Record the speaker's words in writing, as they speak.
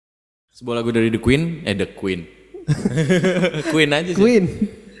Sebuah lagu dari The Queen. Queen aja sih. Queen.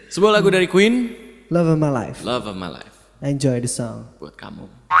 Sebuah lagu dari Queen. Love of my life. Love of my life. Enjoy the song. Buat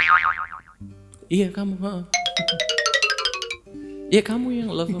kamu. Iya kamu. Iya kamu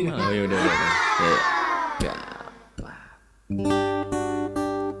yang love of my life. Oh, ya udah. Ya.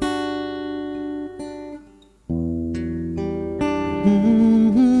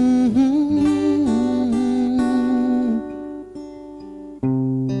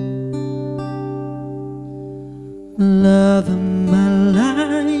 Love of my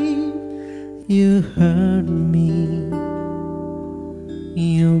life, you hurt me.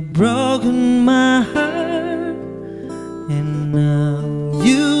 You've broken my heart, and now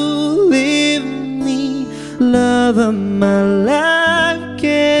you leave me. Love of my life,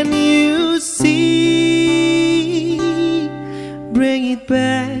 can you see? Bring it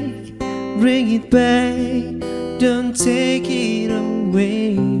back, don't take it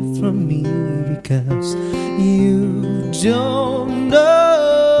away from me, because you don't know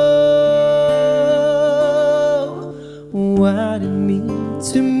what it means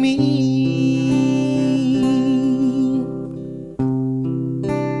to me.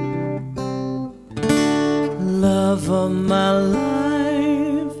 Love of my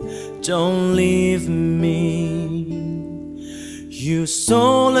life, don't leave me. You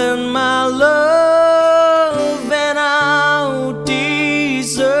stolen my love and now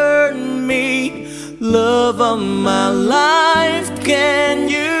desert me. Love of my life, can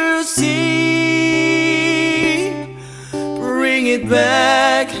you see? Bring it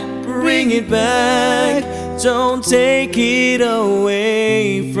back, don't take it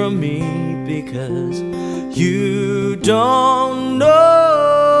away from me, because you don't know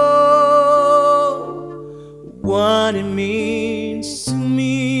what it means to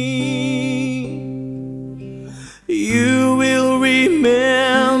me. You will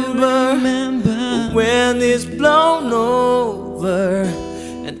remember when it's blown over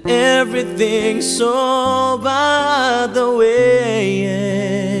and everything's all by the way.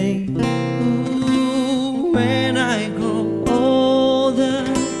 Ooh, when I grow older,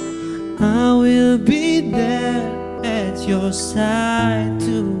 I will be there at your side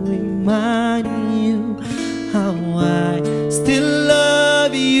to remind you how I still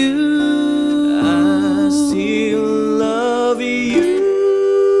love you. I still love you.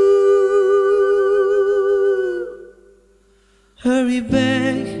 Hurry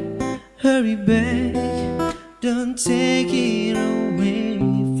back, don't take it away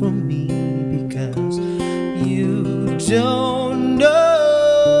from me, because you don't know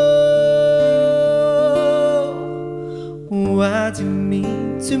what you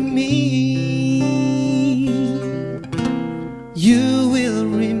mean to me. You will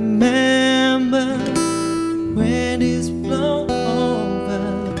remember when it's blown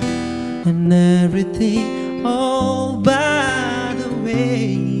over and everything all by the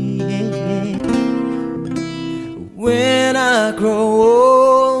way. When I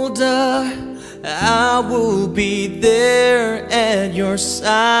grow older, I will be there at your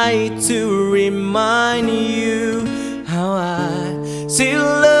side to remind you how I still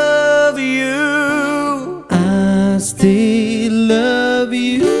love you. I still love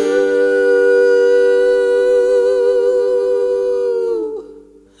you.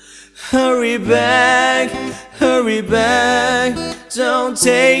 Hurry back, don't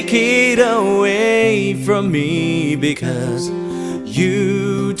take it away from me, because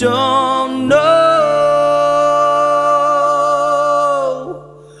you don't know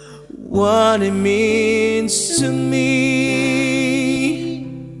what it means to me.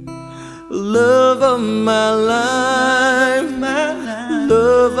 Love of my life,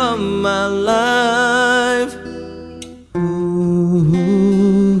 love of my life.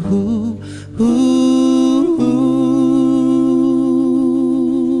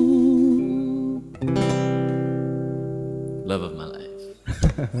 Love of my life.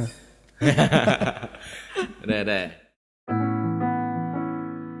 Udah.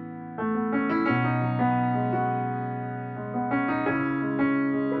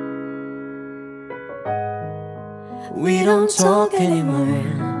 We don't talk anymore.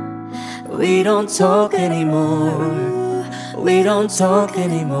 We don't talk anymore. We don't talk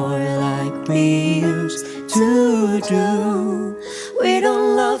anymore like we used to do. We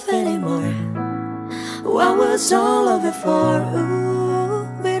don't love anymore. What was all of it for? Ooh,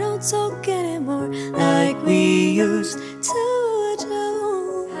 we don't talk anymore like we used to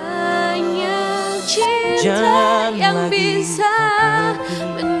do. Hanya cinta yang bisa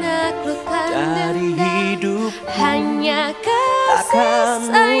menaklukkan dari hidup. Hanya kasih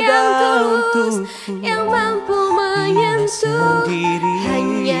sayang tulus yang mampu menyentuh.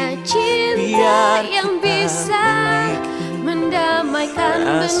 Hanya cinta damaikan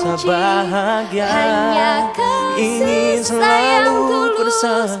rasa benci. bahagia Hanya ingin kasih sayang selalu tulus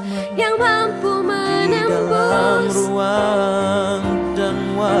bersama yang mampu di dalam menembus ruang dan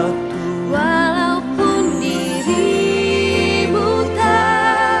waktu. walaupun dirimu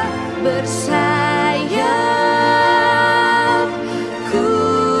tak bersayap, ku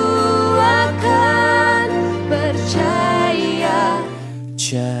akan percaya.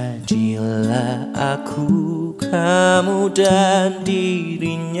 Jadilah aku, kamu dan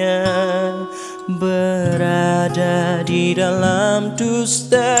dirinya, berada di dalam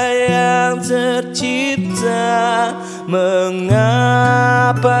dusta yang tercipta. Mengapakah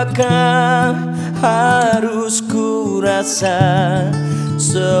harus ku rasa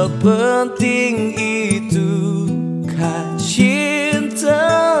sepenting itu kah cintamu?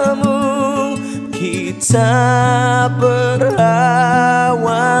 Kita berawal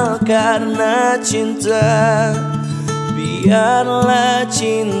karena cinta, biarlah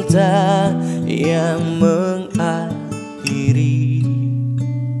cinta yang mengakhiri.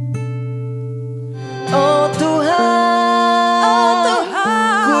 Oh Tuhan,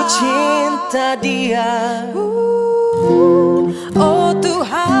 ku cinta dia. Oh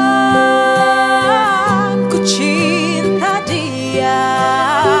Tuhan, ku cinta dia,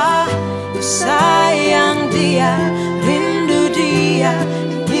 ku sayang dia, rindu dia,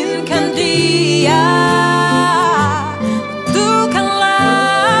 inginkan dia. Bukanlah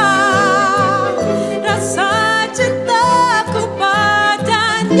rasa cintaku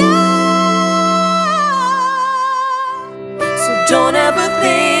padanya. So don't ever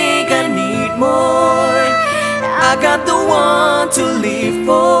think I need more. I got the one to live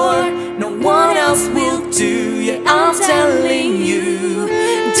for. No one else will do. Yeah, I'm telling you.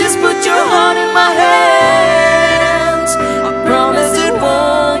 Just put your heart in my hands. I promise it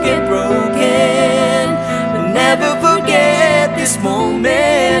won't get broken. But never forget this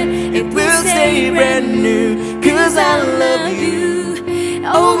moment. It will stay brand new. 'Cause I love you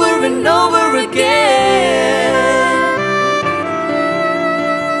over and over again.